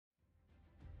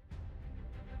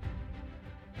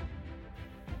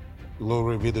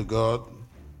Glory be to God.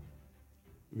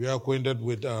 We are acquainted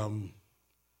with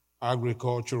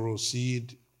agricultural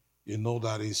seed. You know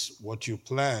that is what you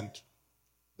plant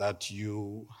that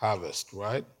you harvest,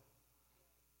 right?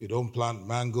 You don't plant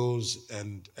mangoes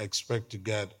and expect to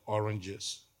get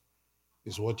oranges.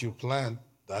 It's what you plant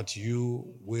that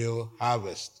you will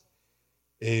harvest.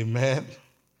 Amen.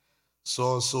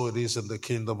 So it is in the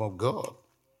kingdom of God.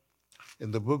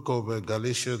 In the book of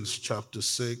Galatians chapter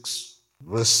 6,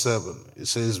 verse 7, it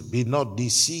says, "Be not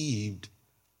deceived,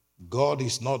 God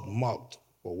is not mocked.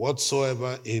 For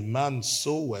whatsoever a man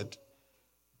soweth,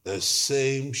 the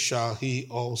same shall he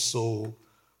also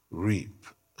reap."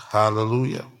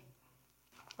 Hallelujah.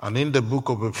 And in the book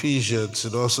of Ephesians,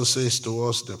 it also says to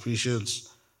us, in Ephesians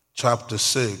chapter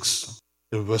 6,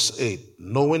 in verse 8,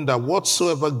 "Knowing that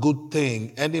whatsoever good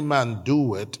thing any man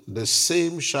doeth, the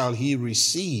same shall he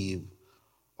receive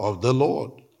of the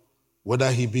Lord,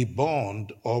 whether he be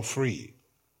bond or free."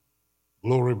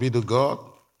 Glory be to God.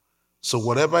 So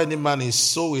whatever any man is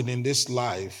sowing in this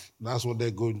life, that's what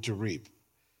they're going to reap.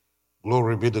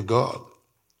 Glory be to God.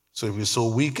 So if you sow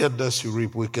wickedness, you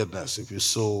reap wickedness. If you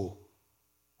sow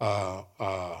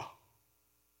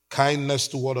kindness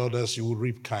toward others, you will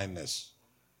reap kindness.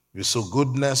 If you sow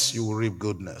goodness, you will reap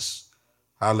goodness.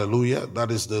 Hallelujah.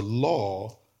 That is the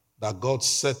law that God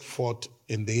set forth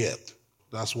in the earth.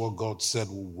 That's what God said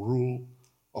will rule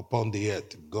upon the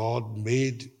earth. God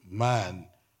made man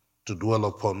to dwell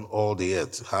upon all the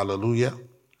earth. Hallelujah.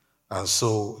 And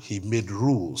so he made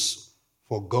rules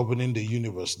for governing the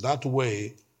universe. That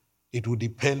way, it will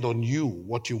depend on you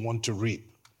what you want to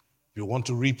reap. If you want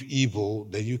to reap evil,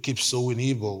 then you keep sowing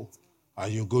evil,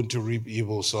 and you're going to reap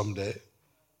evil someday.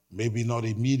 Maybe not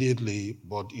immediately,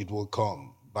 but it will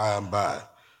come by and by.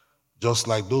 Just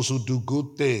like those who do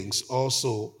good things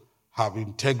also have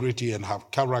integrity and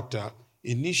have character,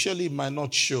 initially it might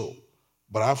not show,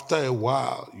 but after a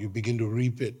while, you begin to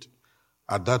reap it.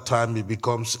 At that time, it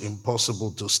becomes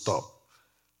impossible to stop.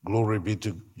 Glory be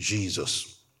to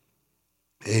Jesus.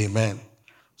 Amen.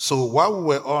 So while we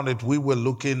were on it, we were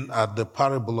looking at the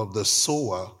parable of the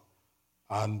sower.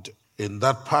 And in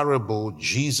that parable,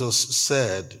 Jesus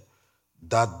said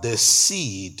that the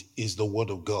seed is the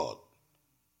word of God.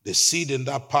 The seed in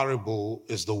that parable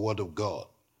is the word of God.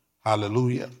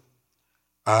 Hallelujah.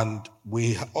 And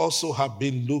we also have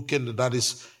been looking, that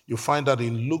is, you find that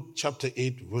in Luke chapter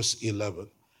 8, verse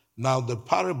 11. Now, the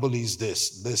parable is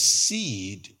this: the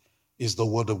seed is the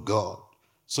word of God.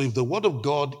 So if the word of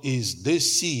God is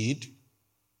this seed,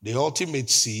 the ultimate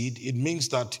seed, it means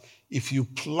that if you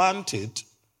plant it,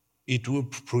 it will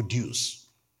produce.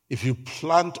 If you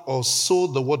plant or sow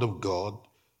the word of God,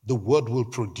 the word will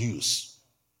produce.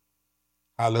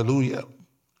 Hallelujah.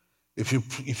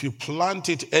 If you plant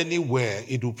it anywhere,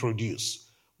 it will produce.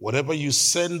 Whatever you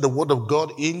send the word of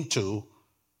God into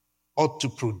ought to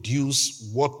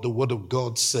produce what the word of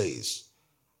God says,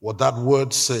 what that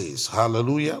word says.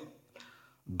 Hallelujah.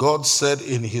 God said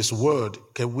in his word,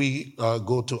 can we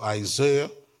go to Isaiah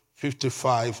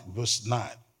 55 verse 9?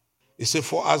 He said,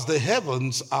 "For as the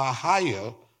heavens are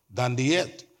higher than the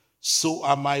earth, so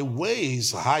are my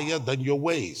ways higher than your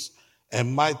ways,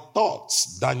 and my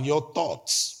thoughts than your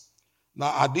thoughts."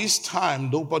 Now, at this time,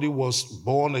 nobody was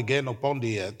born again upon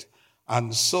the earth,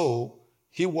 and so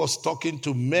he was talking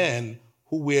to men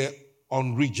who were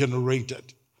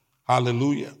unregenerated.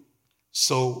 Hallelujah.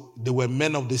 So they were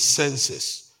men of the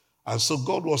senses. And so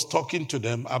God was talking to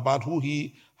them about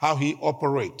how he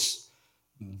operates.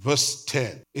 Verse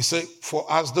 10, he said, "For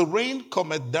as the rain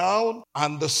cometh down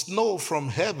and the snow from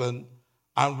heaven,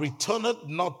 and returneth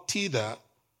not thither,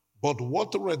 but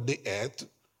watereth the earth,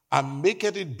 and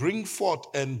maketh it bring forth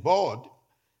and bud,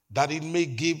 that it may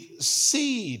give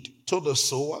seed to the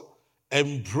sower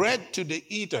and bread to the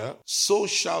eater, so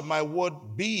shall my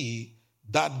word be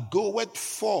that goeth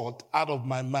forth out of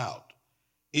my mouth.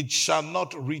 It shall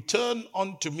not return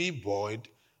unto me void,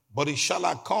 but it shall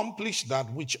accomplish that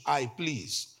which I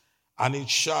please, and it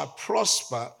shall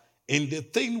prosper in the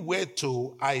thing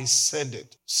whereto I send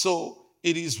it." So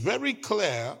it is very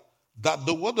clear that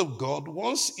the word of God,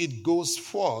 once it goes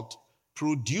forth,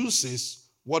 produces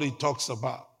what it talks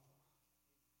about.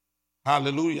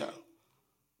 Hallelujah.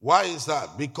 Why is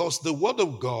that? Because the word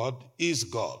of God is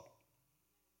God.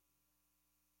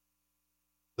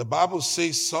 The Bible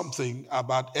says something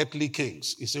about earthly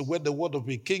kings. It says, where the word of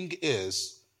a king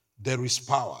is, there is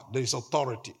power, there is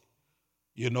authority.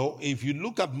 You know, if you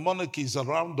look at monarchies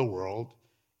around the world,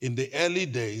 in the early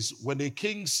days, when a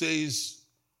king says,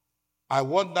 "I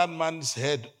want that man's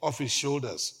head off his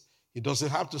shoulders," he doesn't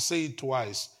have to say it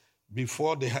twice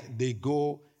before they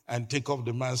go and take off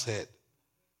the man's head.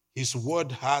 His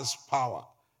word has power,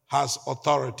 has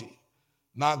authority.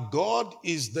 Now, God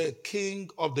is the king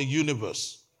of the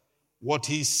universe. What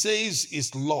he says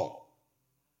is law.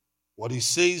 What he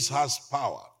says has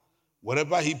power.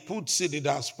 Wherever he puts it, it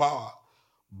has power.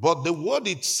 But the word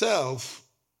itself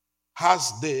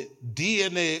has the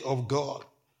DNA of God.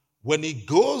 When it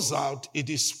goes out, it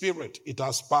is spirit. It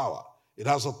has power. It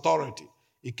has authority.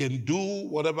 It can do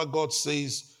whatever God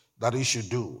says that it should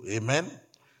do. Amen.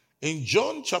 In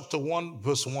John chapter 1,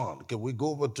 verse 1, can we go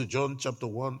over to John chapter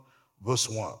 1, verse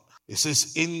 1? It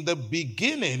says, in the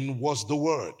beginning was the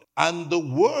Word, and the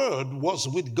Word was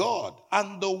with God,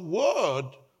 and the Word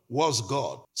was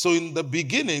God. So in the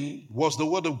beginning was the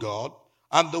Word of God,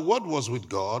 and the Word was with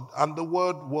God, and the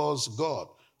Word was God.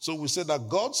 So we say that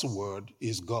God's Word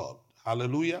is God.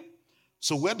 Hallelujah.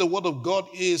 So where the Word of God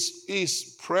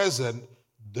is present,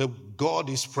 the God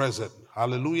is present.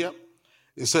 Hallelujah.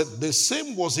 It said the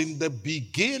same was in the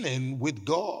beginning with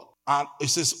God. And it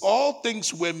says all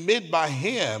things were made by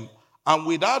him, and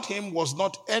without him was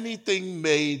not anything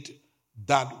made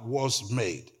that was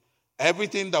made.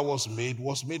 Everything that was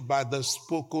made by the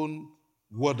spoken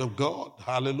word of God.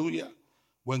 Hallelujah.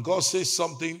 When God says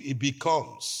something, it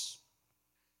becomes.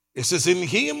 It says in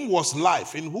him was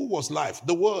life. In who was life?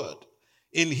 The word.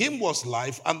 In him was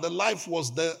life, and the life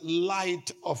was the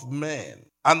light of men.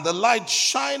 And the light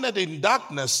shined in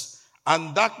darkness,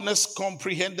 and darkness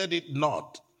comprehended it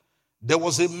not. There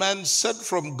was a man sent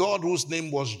from God whose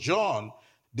name was John.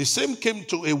 The same came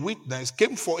for a witness,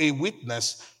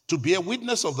 to be a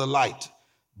witness of the light,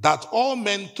 that all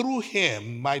men through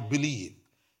him might believe.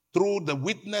 Through the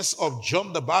witness of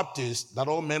John the Baptist, that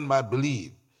all men might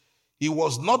believe. He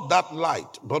was not that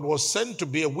light, but was sent to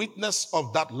be a witness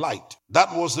of that light.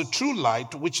 That was the true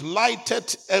light, which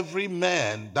lighteth every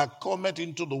man that cometh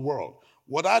into the world.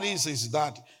 What that is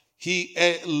that he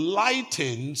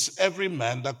lightens every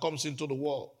man that comes into the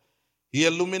world. He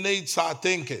illuminates our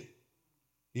thinking.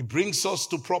 He brings us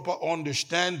to proper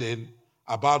understanding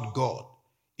about God.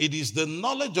 It is the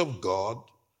knowledge of God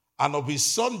and of his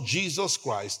Son, Jesus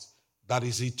Christ, that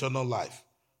is eternal life.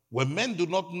 When men do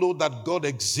not know that God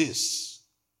exists,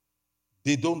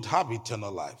 they don't have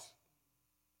eternal life.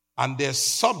 And they're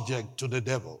subject to the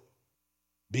devil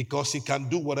because he can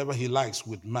do whatever he likes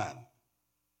with man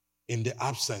in the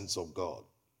absence of God.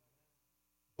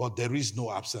 But there is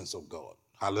no absence of God.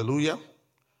 Hallelujah.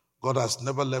 God has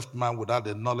never left man without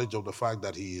the knowledge of the fact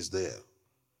that he is there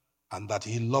and that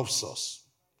he loves us.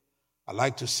 I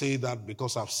like to say that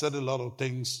because I've said a lot of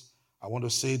things. I want to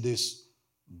say this.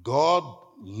 God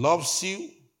loves you,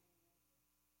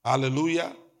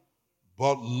 hallelujah,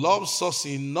 but loves us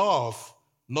enough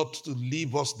not to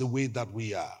leave us the way that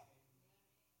we are.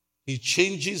 He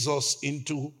changes us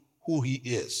into who he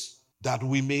is, that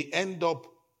we may end up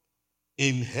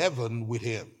in heaven with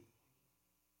him.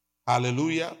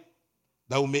 Hallelujah.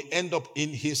 That we may end up in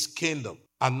his kingdom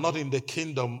and not in the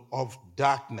kingdom of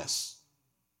darkness.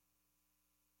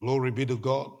 Glory be to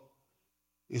God.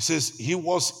 It says he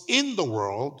was in the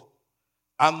world,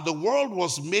 and the world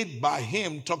was made by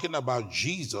him, talking about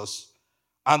Jesus,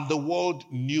 and the world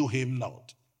knew him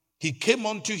not. He came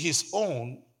unto his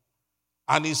own,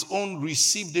 and his own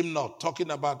received him not, talking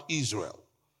about Israel.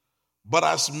 But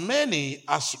as many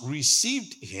as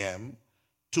received him,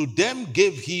 to them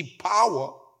gave he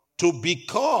power to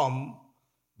become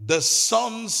the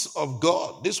sons of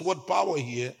God. This word power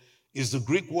here is the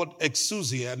Greek word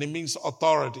exousia, and it means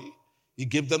authority. He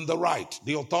gave them the right,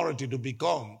 the authority to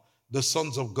become the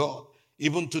sons of God,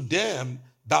 even to them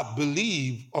that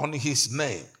believe on his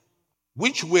name,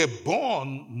 which were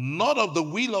born not of the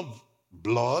will of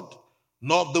blood,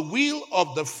 nor of the will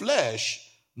of the flesh,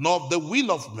 nor of the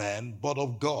will of man, but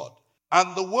of God.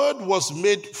 And the word was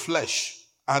made flesh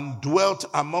and dwelt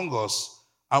among us,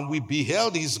 and we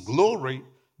beheld his glory,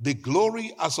 the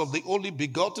glory as of the only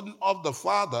begotten of the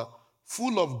Father,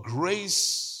 full of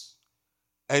grace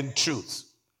and truth.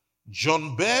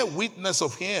 John bare witness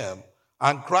of him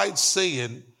and cried,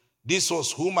 saying, this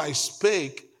was whom I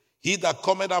spake. He that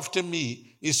cometh after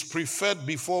me is preferred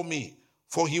before me,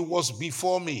 for he was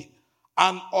before me.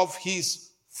 And of his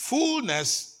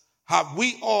fullness have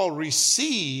we all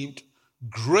received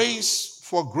grace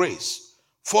for grace.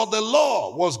 For the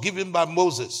law was given by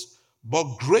Moses,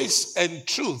 but grace and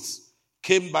truth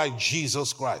came by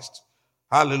Jesus Christ.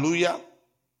 Hallelujah.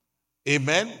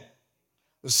 Amen.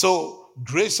 So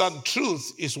grace and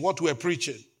truth is what we're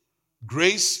preaching.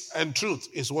 Grace and truth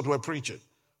is what we're preaching.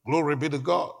 Glory be to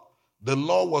God. The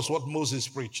law was what Moses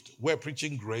preached. We're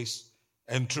preaching grace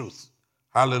and truth.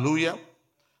 Hallelujah.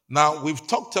 Now, we've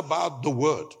talked about the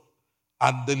word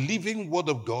and the living word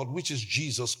of God, which is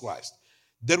Jesus Christ.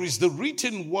 There is the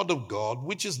written word of God,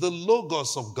 which is the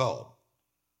logos of God.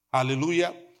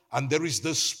 Hallelujah. And there is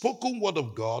the spoken word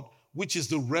of God, which is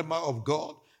the rhema of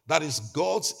God. That is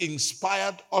God's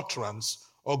inspired utterance,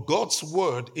 or God's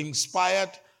word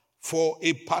inspired for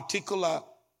a particular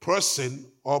person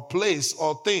or place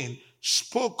or thing,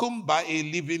 spoken by a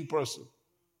living person.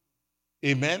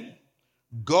 Amen.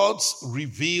 God's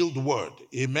revealed word.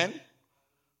 Amen.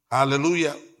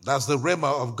 Hallelujah. That's the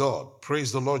rhema of God.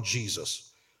 Praise the Lord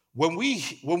Jesus. When we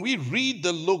read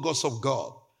the logos of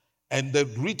God and the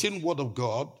written word of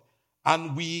God,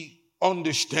 and we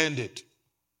understand it,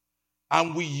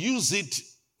 and we use it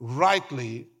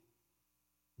rightly,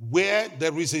 where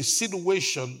there is a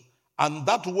situation and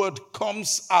that word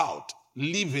comes out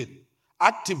living,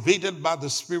 activated by the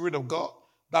Spirit of God,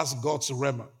 that's God's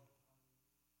rhema.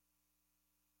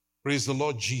 Praise the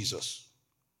Lord Jesus.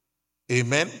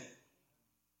 Amen.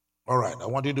 All right, I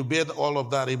want you to bear all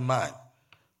of that in mind.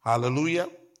 Hallelujah.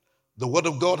 The word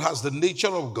of God has the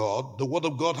nature of God. The word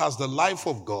of God has the life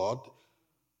of God.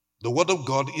 The word of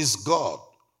God is God.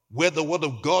 Where the word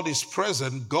of God is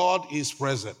present, God is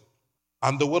present.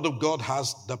 And the word of God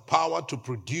has the power to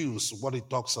produce what it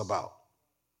talks about.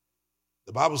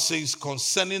 The Bible says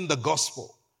concerning the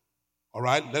gospel. All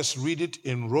right, let's read it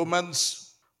in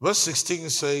Romans. Verse 16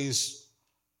 says,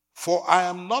 "For I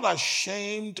am not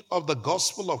ashamed of the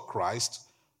gospel of Christ,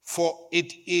 for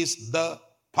it is the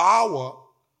power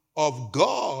of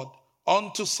God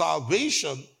unto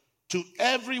salvation to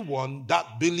everyone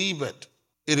that believeth."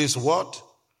 It is what?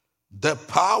 The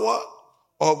power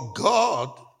of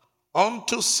God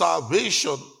unto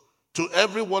salvation to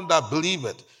everyone that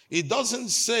believeth. It doesn't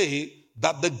say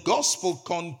that the gospel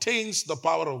contains the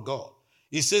power of God.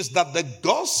 It says that the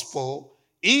gospel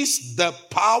is the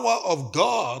power of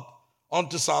God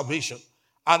unto salvation.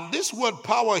 And this word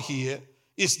power here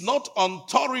is not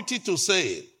authority to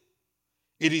save.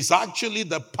 It is actually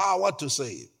the power to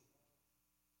save.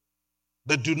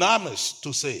 The dunamis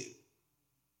to save.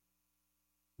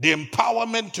 The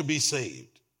empowerment to be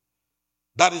saved.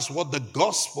 That is what the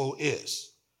gospel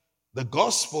is. The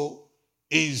gospel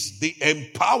is the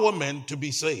empowerment to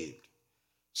be saved.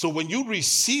 So when you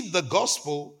receive the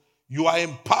gospel, you are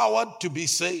empowered to be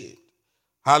saved.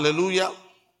 Hallelujah.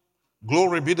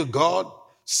 Glory be to God.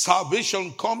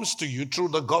 Salvation comes to you through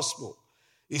the gospel.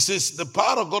 It says the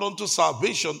power of God unto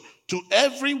salvation to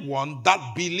everyone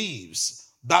that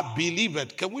believes, that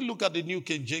believeth. Can we look at the New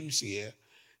King James here?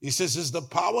 It says it's the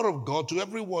power of God to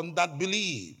everyone that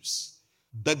believes.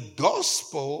 The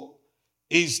gospel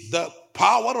is the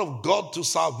power of God to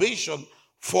salvation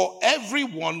for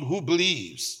everyone who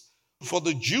believes. For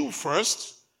the Jew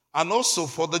first, and also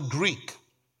for the Greek.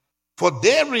 For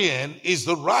therein is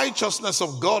the righteousness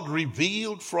of God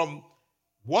revealed from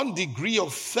one degree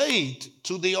of faith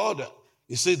to the other.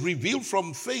 It said revealed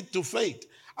from faith to faith.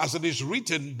 As it is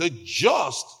written, the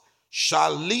just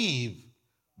shall live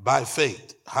by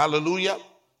faith. Hallelujah.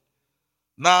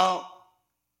 Now,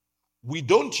 we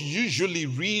don't usually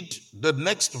read the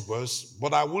next verse,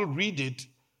 but I will read it.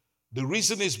 The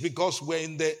reason is because we're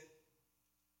in the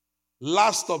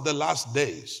last of the last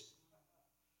days.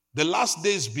 The last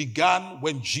days began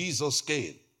when Jesus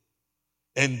came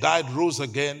and died, rose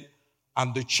again,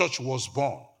 and the church was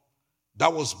born.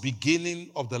 That was beginning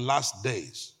of the last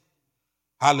days.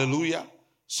 Hallelujah.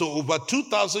 So over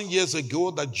 2,000 years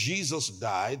ago that Jesus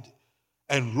died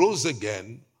and rose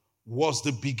again was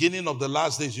the beginning of the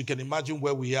last days. You can imagine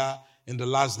where we are in the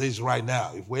last days right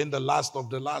now. If we're in the last of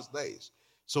the last days.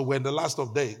 So we're in the last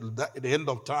of days, the end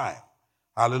of time.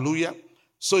 Hallelujah.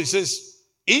 So it says,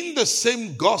 in the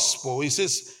same gospel, it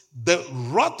says, the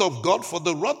wrath of God, for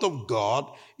the wrath of God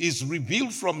is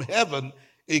revealed from heaven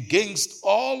against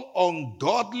all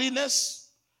ungodliness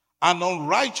and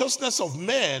unrighteousness of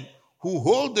men who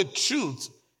hold the truth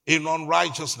in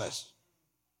unrighteousness.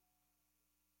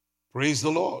 Praise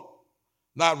the Lord.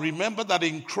 Now remember that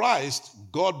in Christ,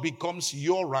 God becomes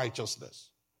your righteousness.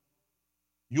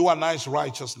 You and I's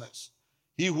righteousness.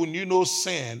 He who knew no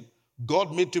sin,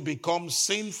 God made to become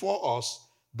sin for us,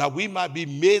 that we might be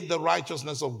made the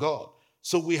righteousness of God.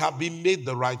 So we have been made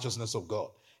the righteousness of God.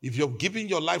 If you're giving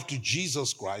your life to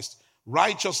Jesus Christ,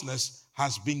 righteousness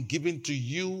has been given to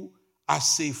you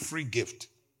as a free gift.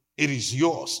 It is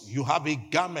yours. You have a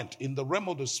garment in the realm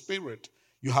of the Spirit.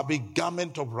 You have a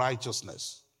garment of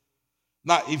righteousness.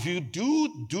 Now, if you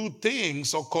do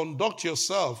things or conduct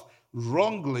yourself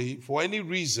wrongly for any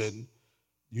reason,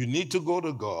 you need to go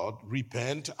to God,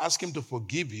 repent, ask Him to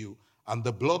forgive you, and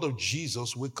the blood of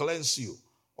Jesus will cleanse you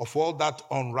of all that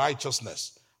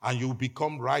unrighteousness, and you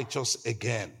become righteous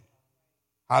again.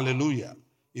 Hallelujah.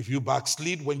 If you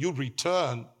backslid, when you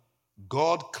return,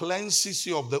 God cleanses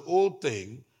you of the old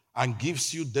thing and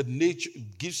gives you the nature,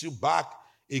 gives you back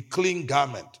a clean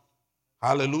garment.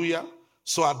 Hallelujah.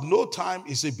 So at no time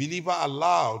is a believer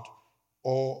allowed,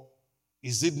 or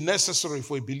is it necessary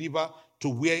for a believer to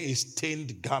wear a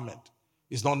stained garment?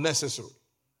 It's not necessary.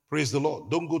 Praise the Lord.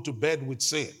 Don't go to bed with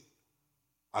sin.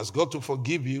 Ask God to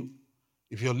forgive you.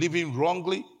 If you're living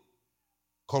wrongly,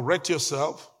 correct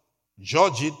yourself,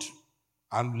 judge it,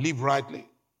 and live rightly.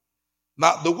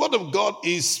 Now, the word of God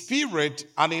is spirit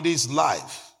and it is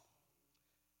life.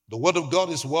 The word of God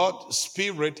is what?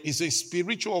 Spirit is a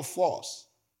spiritual force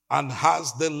and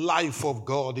has the life of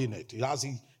God in it. It has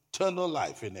eternal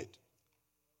life in it.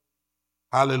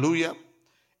 Hallelujah.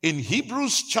 In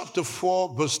Hebrews chapter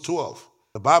 4, verse 12,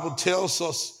 the Bible tells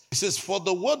us, it says, for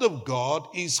the word of God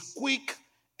is quick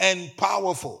and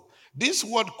powerful. This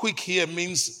word quick here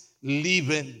means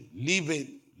living,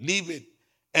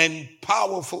 and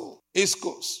powerful.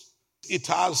 Iskos.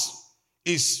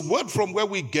 It's word from where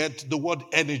we get the word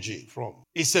energy from.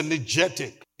 It's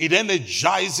energetic. It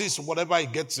energizes whatever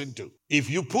it gets into. If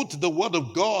you put the word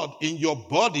of God in your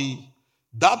body,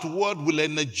 that word will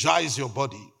energize your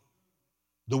body.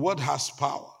 The word has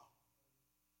power.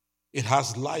 It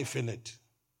has life in it.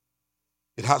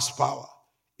 It has power.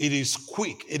 It is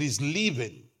quick. It is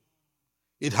living.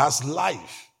 It has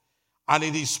life. And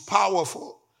it is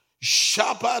powerful.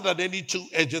 Sharper than any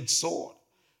two-edged sword.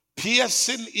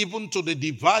 Piercing even to the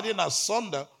dividing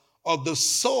asunder of the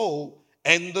soul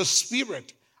and the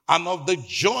spirit, and of the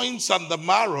joints and the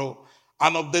marrow,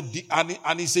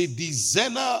 and is a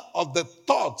discerner of the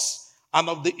thoughts and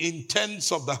of the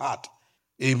intents of the heart.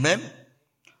 Amen.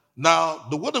 Now,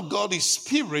 the word of God is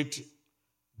spirit.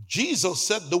 Jesus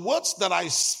said, the words that I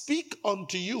speak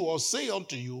unto you or say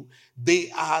unto you,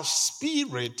 they are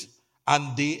spirit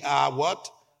and they are what?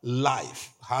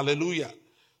 Life. Hallelujah.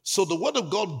 So the word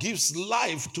of God gives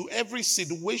life to every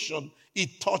situation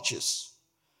it touches.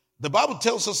 The Bible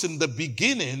tells us in the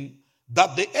beginning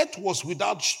that the earth was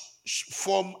without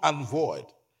form and void.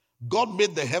 God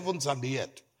made the heavens and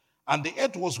the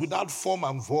earth was without form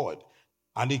and void.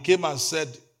 And he came and said,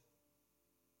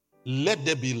 let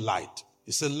there be light.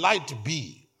 He said, light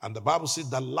be. And the Bible says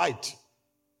that light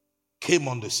came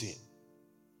on the scene.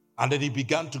 And then he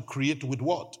began to create with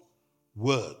what?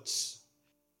 Words.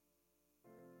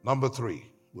 Number 3,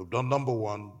 we've done number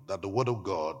 1, that the word of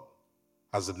God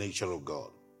has the nature of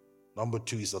God. Number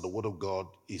 2 is that the word of God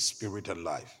is spirit and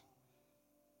life.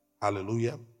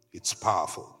 Hallelujah. It's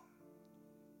powerful.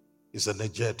 It's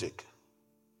energetic.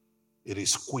 It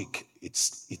is quick. It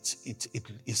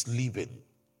is living.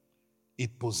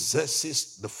 It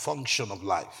possesses the function of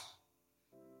life.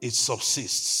 It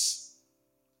subsists.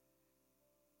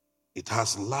 It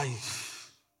has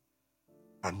life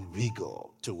and vigor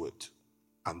to it.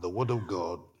 And the word of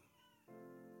God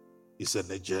is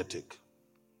energetic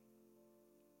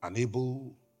and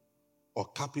able or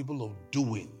capable of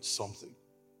doing something.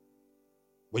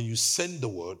 When you send the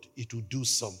word, it will do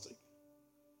something.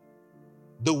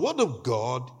 The word of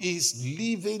God is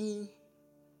living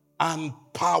and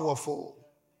powerful.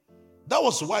 That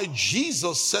was why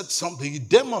Jesus said something. He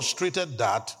demonstrated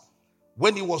that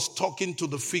when he was talking to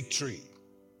the fig tree.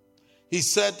 He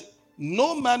said,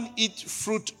 no man eat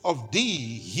fruit of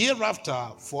thee hereafter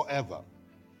forever.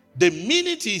 The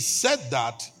minute he said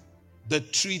that, the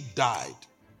tree died.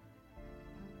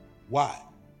 Why?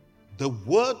 The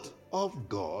word of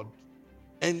God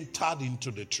entered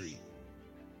into the tree.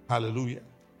 Hallelujah.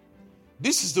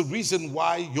 This is the reason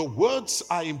why your words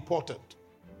are important.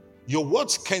 Your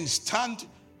words can stand.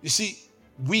 You see,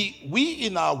 we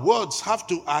in our words have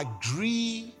to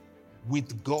agree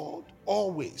with God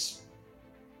always.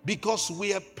 Because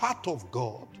we are part of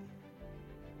God.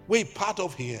 We're part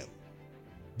of him.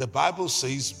 The Bible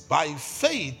says, by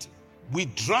faith, we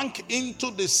drank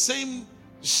into the same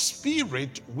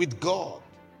spirit with God.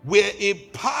 We're a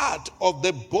part of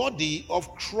the body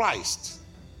of Christ.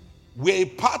 We're a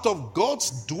part of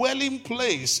God's dwelling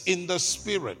place in the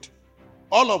spirit.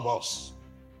 All of us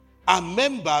are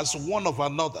members one of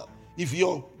another. If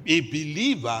you're a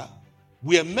believer,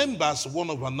 we are members one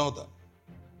of another.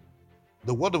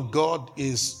 The word of God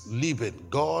is living.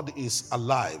 God is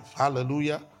alive.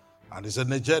 Hallelujah. And is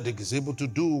energetic. Is able to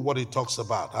do what he talks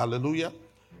about. Hallelujah.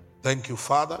 Thank you,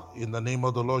 Father, in the name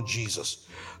of the Lord Jesus.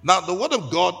 Now, the word of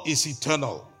God is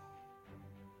eternal.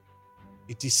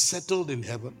 It is settled in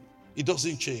heaven. It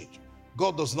doesn't change.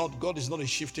 God is not a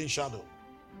shifting shadow.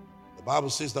 The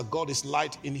Bible says that God is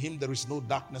light. In him there is no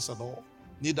darkness at all,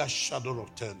 neither shadow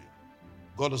of turning.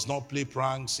 God does not play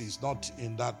pranks. He's not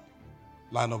in that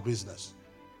line of business.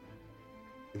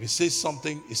 If he says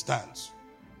something, it stands.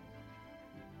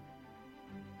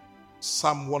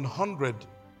 Psalm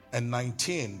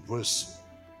 119, verse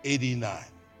 89.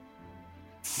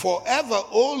 Forever,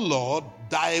 O Lord,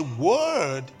 thy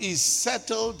word is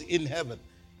settled in heaven.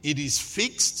 It is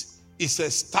fixed, it's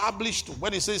established.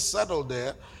 When it says settled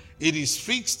there, it is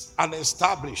fixed and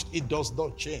established. It does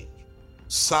not change.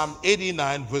 Psalm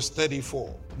 89, verse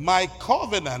 34. My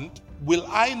covenant will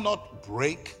I not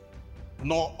break,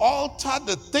 nor alter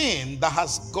the thing that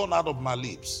has gone out of my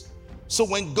lips. So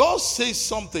when God says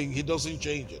something, he doesn't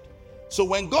change it. So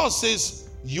when God says,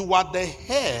 you are the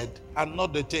head and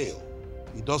not the tail,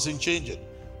 he doesn't change it.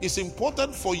 It's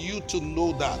important for you to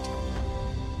know that.